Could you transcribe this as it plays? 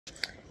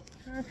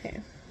Okay.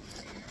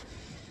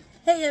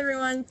 Hey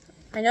everyone!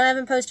 I know I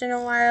haven't posted in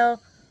a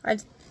while. I'm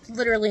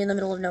literally in the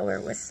middle of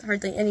nowhere with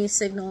hardly any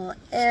signal,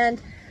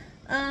 and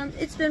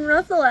it's been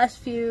rough the last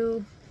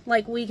few,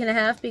 week and a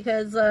half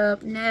because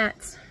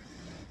gnats.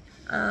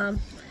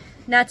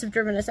 Gnats have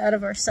driven us out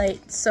of our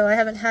site, so I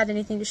haven't had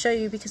anything to show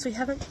you because we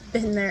haven't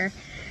been there.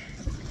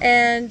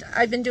 And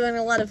I've been doing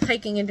a lot of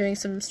hiking and doing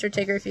some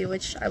stratigraphy,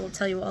 which I will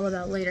tell you all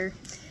about later.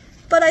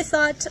 But I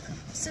thought,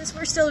 since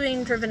we're still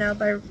being driven out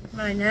by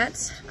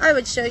gnats, I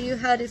would show you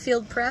how to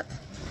field prep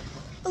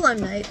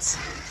belemnites.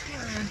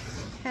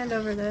 Hand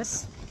over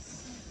this.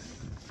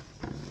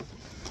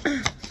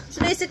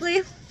 So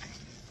basically,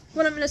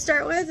 what I'm going to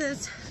start with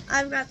is,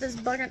 I've got this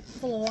bucket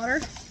full of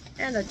water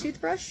and a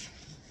toothbrush.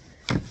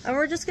 And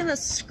we're just going to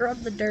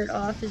scrub the dirt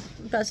off as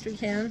best we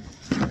can.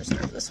 I'm going to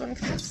start with this one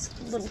because it's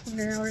a little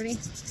cleaner already.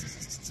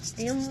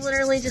 And you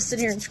literally just sit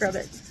here and scrub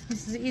it.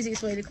 This is the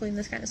easiest way to clean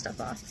this kind of stuff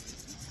off.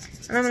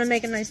 And I'm going to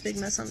make a nice big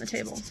mess on the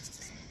table,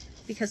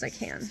 because I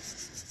can.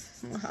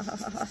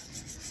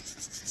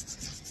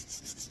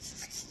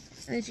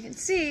 And as you can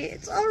see,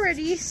 it's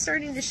already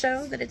starting to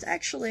show that it's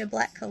actually a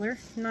black color,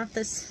 not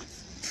this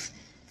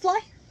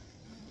fly.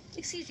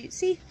 Excuse you,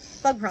 see?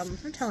 Bug problem,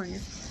 I'm telling you.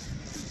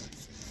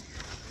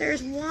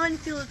 There's one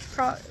field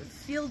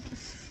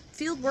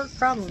work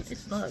problem,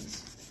 it's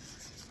bugs.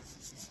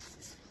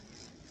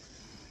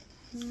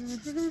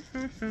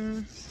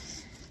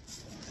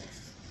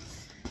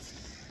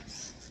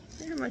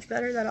 See how much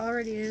better that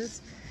already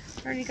is.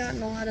 I've already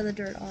gotten a lot of the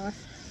dirt off.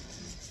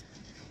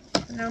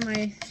 But now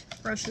my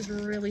brushes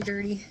are really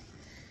dirty,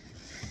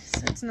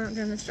 so it's not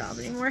doing its job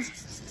anymore.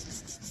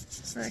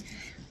 Okay.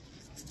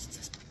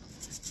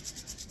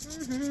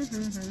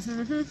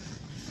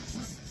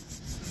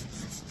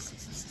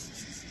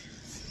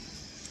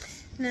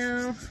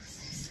 Now,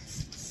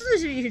 for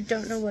those of you who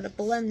don't know what a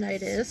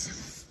belemnite is,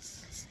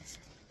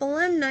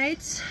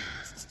 belemnites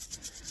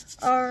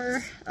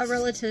are a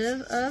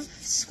relative of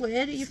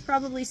squid. You've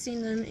probably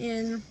seen them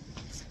in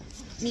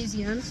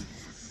museums.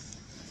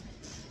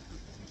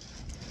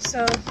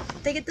 So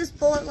they get this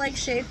bullet-like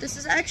shape. This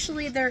is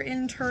actually their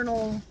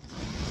internal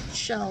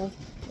shell,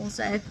 we'll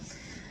say.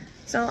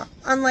 So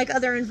unlike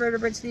other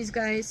invertebrates, these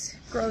guys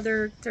grow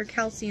their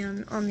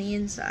calcium on the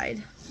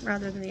inside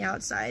rather than the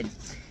outside.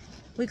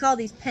 We call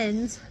these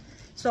pens.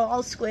 So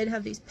all squid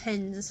have these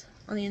pens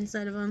on the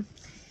inside of them.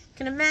 You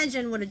can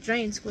imagine what a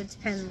giant squid's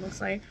pen looks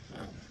like.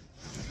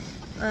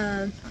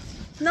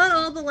 Not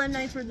all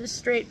belemnites were this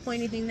straight,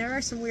 pointy thing. There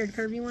are some weird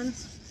curvy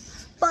ones.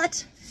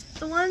 But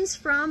the ones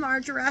from our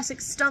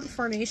Jurassic Stump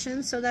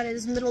Formation, so that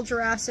is Middle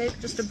Jurassic,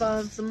 just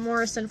above the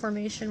Morrison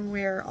Formation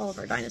where all of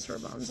our dinosaur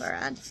bones are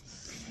at,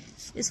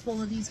 is full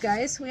of these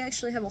guys. We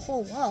actually have a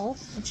whole wall,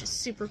 which is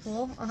super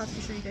cool. I'll have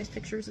to show you guys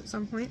pictures at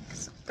some point,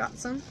 because I've got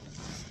some.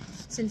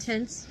 It's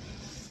intense.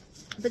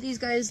 But these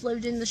guys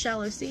lived in the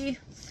shallow sea,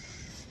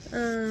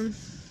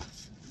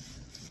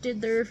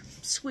 did their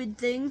squid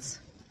things,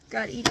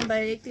 got eaten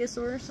by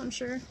ichthyosaurs, I'm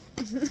sure.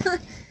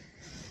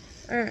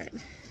 Alright.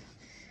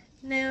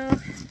 Now, one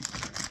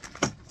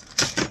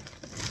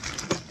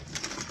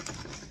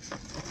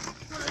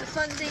of the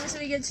fun things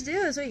we get to do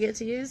is we get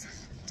to use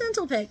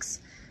dental picks.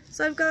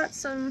 So I've got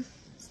some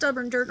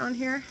stubborn dirt on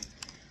here.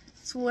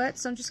 It's wet,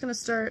 so I'm just going to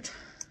start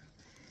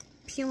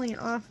peeling it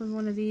off with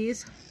one of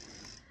these.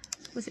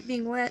 With it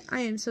being wet, I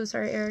am so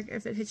sorry, Eric,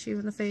 if it hits you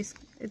in the face.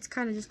 It's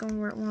kind of just going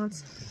where it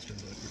wants.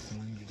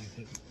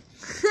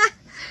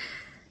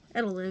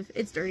 It'll live.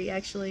 It's dirty,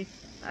 actually.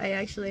 I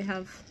actually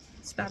have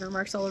spatter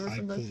marks all over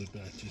from the... I pulled it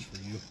back just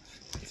for you.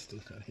 It's still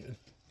got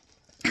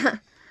in.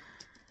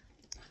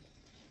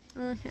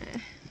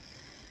 Okay.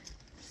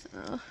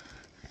 So,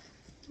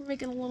 we're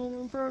making a little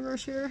more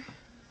progress here.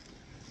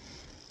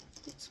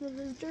 Get some of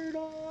this dirt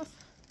off.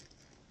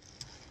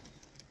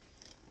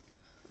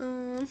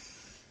 I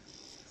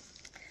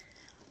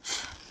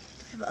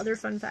have other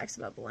fun facts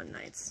about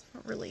belemnites.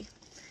 Not really.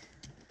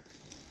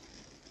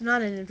 I'm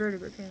not an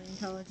invertebrate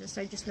paleontologist.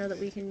 I just know that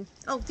we can...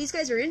 Oh, these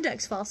guys are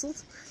index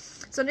fossils.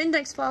 So an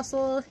index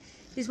fossil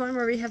is one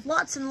where we have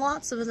lots and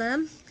lots of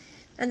them,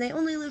 and they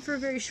only live for a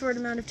very short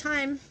amount of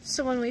time,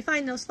 so when we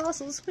find those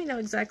fossils, we know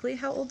exactly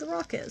how old the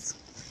rock is.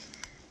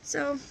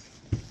 So,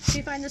 if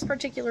you find this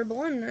particular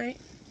belemnite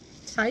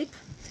type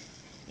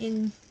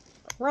in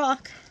a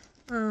rock,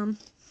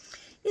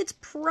 it's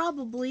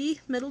probably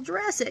Middle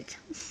Jurassic.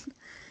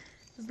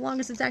 As long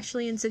as it's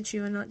actually in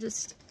situ and not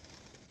just,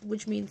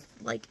 which means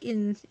like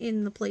in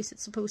the place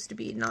it's supposed to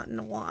be, not in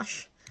a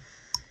wash.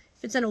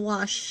 If it's in a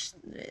wash,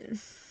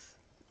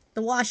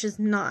 the wash is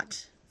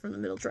not from the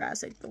Middle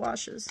Jurassic. The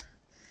wash is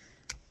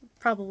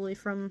probably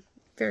from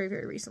very,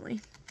 very recently.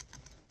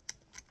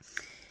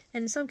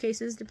 And in some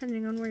cases,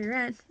 depending on where you're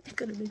at, it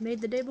could have been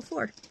made the day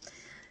before.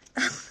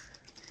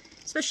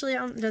 Especially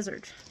out in the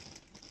desert.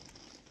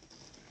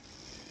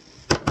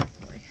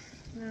 Boy,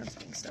 now it's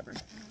being stubborn.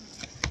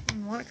 I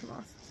don't want to come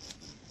off.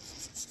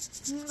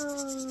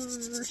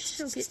 Oh,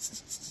 choke it.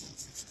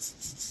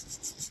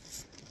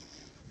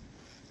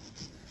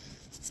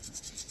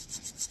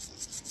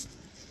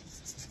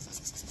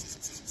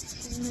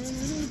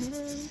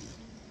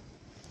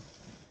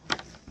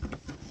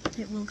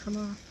 it will come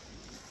off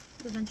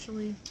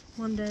eventually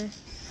one day.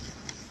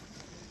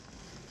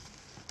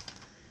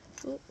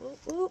 Oh, oh,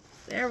 oh,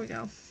 there we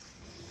go.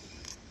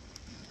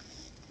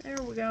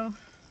 There we go.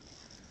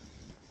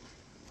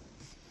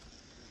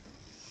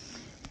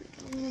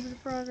 A little bit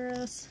of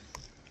progress.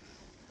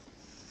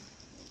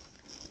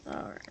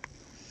 Alright.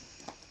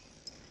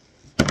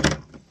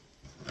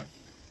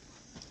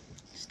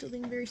 Still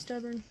being very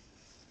stubborn.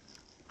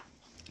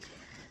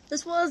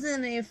 This was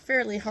in a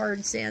fairly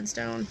hard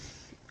sandstone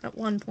at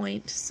one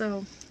point,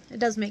 so it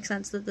does make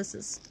sense that this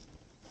is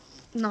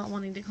not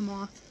wanting to come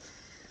off.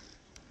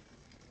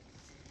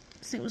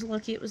 This thing was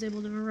lucky it was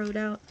able to erode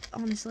out,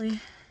 honestly.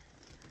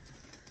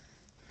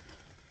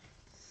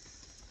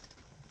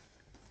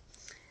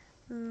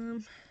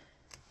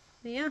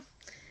 But yeah.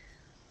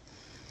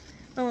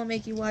 I won't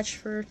make you watch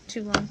for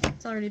too long.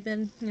 It's already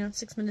been,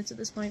 6 minutes at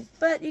this point.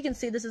 But you can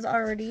see this is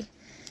already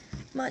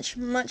much,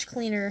 much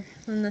cleaner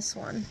than this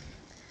one.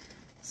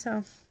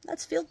 So,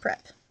 that's field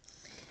prep.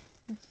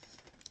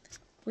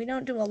 We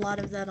don't do a lot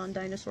of that on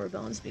dinosaur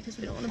bones because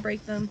we don't want to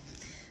break them.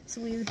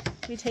 So we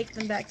take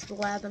them back to the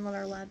lab and let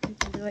our lab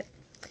people do it.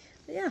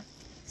 But yeah,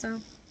 so,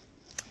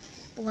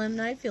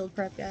 Belemnite field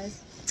prep,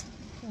 guys.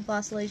 I'll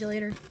fossilate you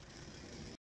later.